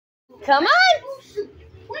Come on.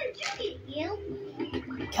 What did you get, Gil?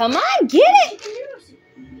 Come on, get it.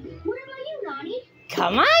 What about you, Nani?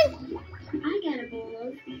 Come on. I got a bowl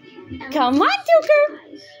of. Come on, Tucker.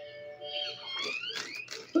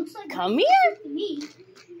 Looks like Come here. to me.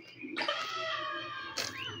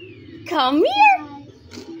 Come here.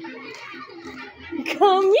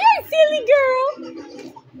 Come here, silly girl.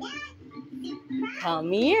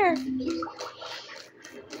 Come here.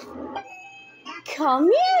 Come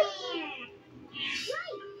here.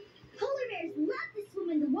 Right. Polar bears love to swim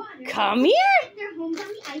in the water. Come here. Their homes on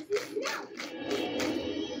the ice and snow.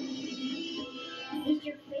 Is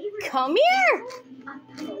your favorite Come here. a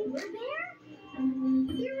polar bear?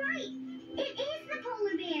 You're right. It is the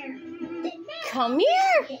polar bear. Come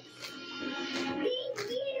here. Thank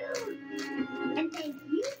you. And thank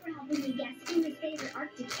you for helping me guess who's his favorite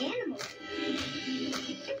Arctic animal.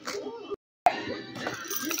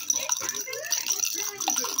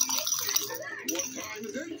 What time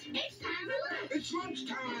is it? It's time to lunch. It's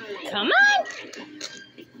lunchtime. Come on.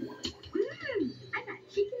 I got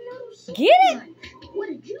chicken noodle soup. Get it. lunch. What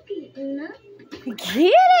did you get, Una?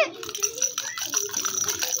 Get it.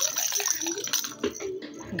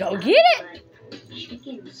 Go get it.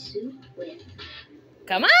 Chicken soup with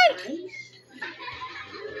Come on. rice.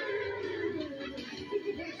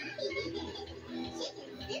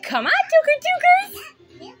 Come on, Tukers.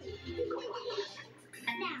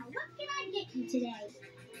 Now, what can I get you today?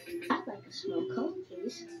 I'd like a small cone,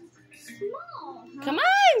 please. Small, huh? Come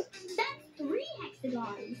on. That's 3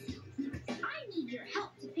 hexagons. I need your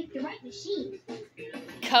help to pick the right machine.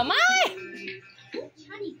 Come on. Which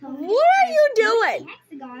honeycomb What are you has doing?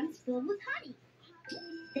 hexagons filled with honey?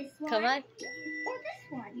 This one Come on. or this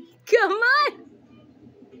one? Come on.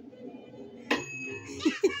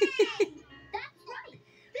 That's right.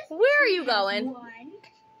 This Where are you one has going? 1,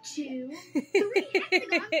 2, 3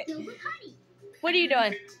 hexagons filled with honey. What are you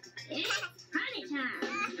doing? It's honey time.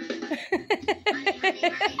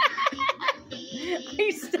 Are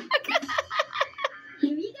you stuck?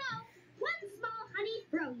 Here you go. 1 small honey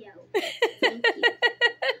froyo. Thank you.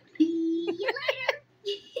 See you later.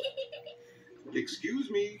 Excuse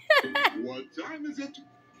me. What time is it?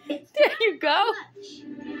 It's There you go. lunch.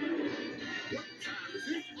 What time is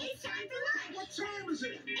it? It's time for lunch. What time is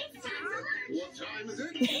it? It's time for lunch. What time is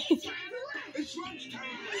it? It's time